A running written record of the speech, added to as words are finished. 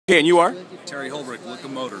Hey, and you are? Terry Holbrook,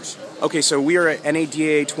 Motors. Okay, so we are at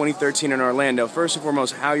NADA 2013 in Orlando. First and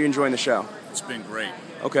foremost, how are you enjoying the show? It's been great.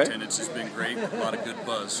 Okay. Attendance has been great. A lot of good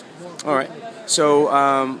buzz. All right.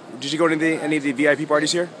 So, did you go to any of the VIP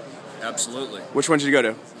parties here? Absolutely. Which one did you go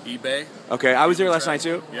to? eBay. Okay, I was there last night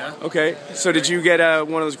too. Yeah. Okay. So, did you get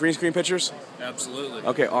one of those green screen pictures? Absolutely.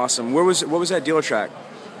 Okay, awesome. What was that dealer track?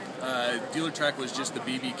 Dealer track was just the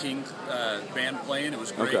BB King band playing. It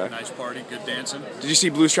was great. Okay. Nice party. Good dancing. Did you see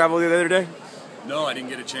Blues Travel the other day? No, I didn't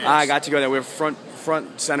get a chance. I got to go there. We were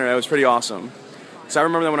front center. That was pretty awesome. So I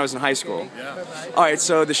remember that when I was in high school. Yeah. All right,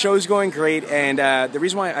 so the show's going great, and the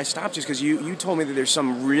reason why I stopped is because you told me that there's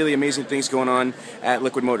some really amazing things going on at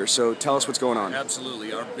Liquid Motors. So tell us what's going on.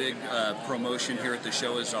 Absolutely. Our big promotion here at the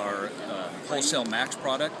show is our Wholesale Max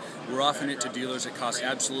product. We're offering it to dealers at cost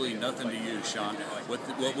absolutely nothing to use, Sean.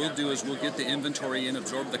 What we'll do is we'll get the inventory in,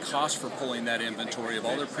 absorb the cost for pulling that inventory of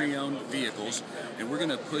all their pre-owned vehicles, and we're going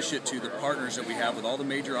to push it to the partners that we have with all the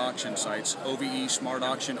major auction sites, OVE, Smart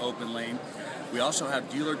Auction, Open Lane. We also have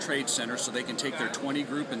dealer trade centers so they can take their 20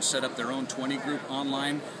 group and set up their own 20 group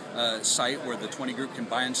online site where the 20 group can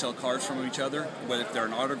buy and sell cars from each other. But if they're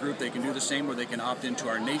an auto group, they can do the same, or they can opt into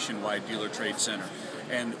our nationwide dealer trade center.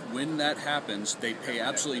 And when that happens, they pay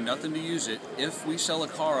absolutely nothing to use it. If we sell a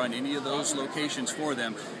car on any of those locations for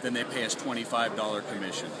them, then they pay us $25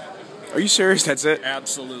 commission. Are you serious? That's it?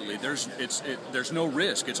 Absolutely. There's no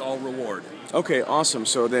risk. It's all reward. Okay, awesome.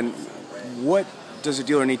 So then what does a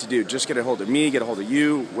dealer need to do? Just get a hold of me, get a hold of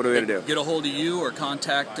you? What do they got to do? Get a hold of you or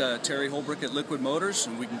contact Terry Holbrook at Liquid Motors,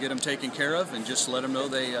 and we can get them taken care of, and just let them know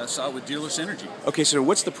they saw it with Dealer Synergy. Okay, so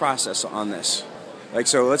what's the process on this? Like,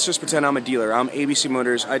 so let's just pretend I'm a dealer. I'm ABC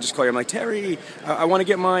Motors. I just call you. I'm like, Terry, I want to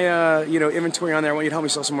get my inventory on there. I want you to help me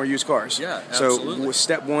sell some more used cars. Yeah, absolutely. So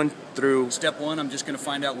step one through. Step one, I'm just going to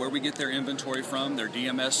find out where we get their inventory from, their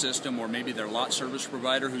DMS system, or maybe their lot service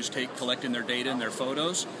provider who's collecting their data and their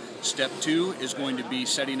photos. Step two is going to be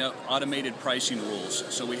setting up automated pricing rules.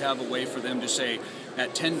 So we have a way for them to say,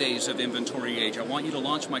 at 10 days of inventory age, I want you to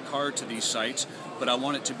launch my car to these sites, but I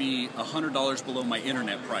want it to be $100 below my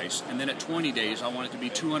internet price. And then at 20 days, I want it to be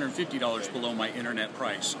 $250 below my internet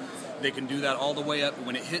price. They can do that all the way up.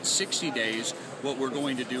 When it hits 60 days, what we're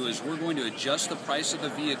going to do is we're going to adjust the price of the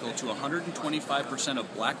vehicle to 125%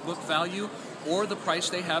 of black book value or the price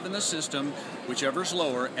they have in the system, whichever's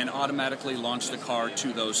lower, and automatically launch the car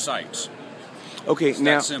to those sites. Okay, it's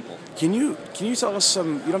now that simple. Can you tell us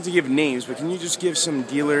some? You don't have to give names, but can you just give some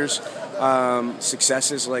dealers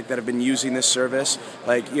successes like that have been using this service?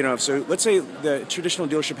 Like, so let's say the traditional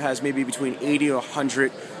dealership has maybe between 80 to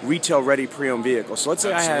 100 retail-ready pre-owned vehicles. So let's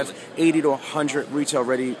say Absolutely. I have 80 to 100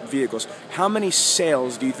 retail-ready vehicles. How many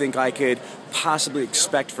sales do you think I could possibly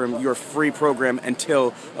expect from your free program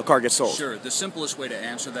until a car gets sold? Sure. The simplest way to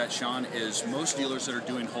answer that, Sean, is most dealers that are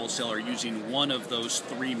doing wholesale are using one of those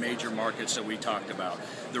three major markets that we talked about.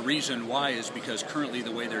 The reason why is because currently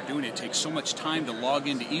the way they're doing it takes so much time to log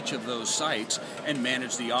into each of those sites and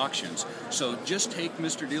manage the auctions. So just take,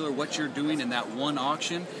 Mr. Dealer, what you're doing in that one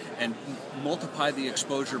auction and multiply the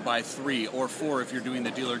exposure by 3 or 4 if you're doing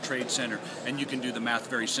the dealer trade center, and you can do the math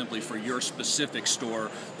very simply for your specific store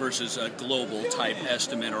versus a global type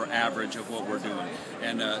estimate or average of what we're doing.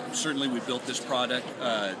 And certainly we built this product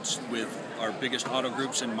with our biggest auto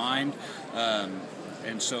groups in mind,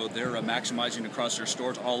 and so they're maximizing across their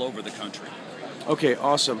stores all over the country. Okay,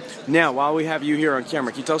 awesome. Now, while we have you here on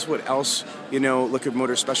camera, can you tell us what else, Liquid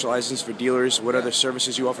Motors specializes for dealers? What other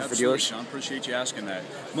services you offer for dealers? Sean, appreciate you asking that.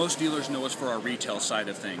 Most dealers know us for our retail side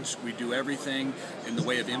of things. We do everything in the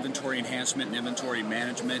way of inventory enhancement and inventory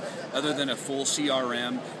management other than a full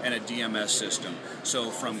CRM and a DMS system. So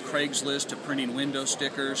from Craigslist to printing window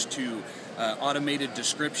stickers to automated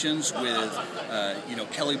descriptions with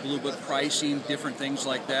Kelley Blue Book pricing, different things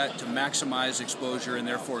like that to maximize exposure and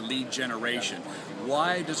therefore lead generation.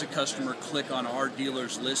 Why does a customer click on our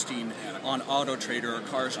dealer's listing on AutoTrader or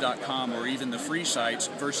Cars.com or even the free sites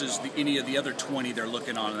versus any of the other 20 they're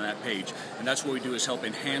looking on that page? And that's what we do, is help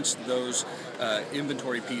enhance those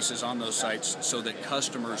inventory pieces on those sites so that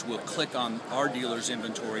customers will click on our dealer's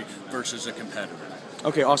inventory versus a competitor.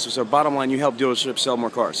 Okay, awesome. So bottom line, you help dealerships sell more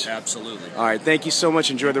cars. Absolutely. All right, thank you so much.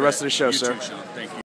 Enjoy the rest of the show, You sir. too, Sean. Thank you.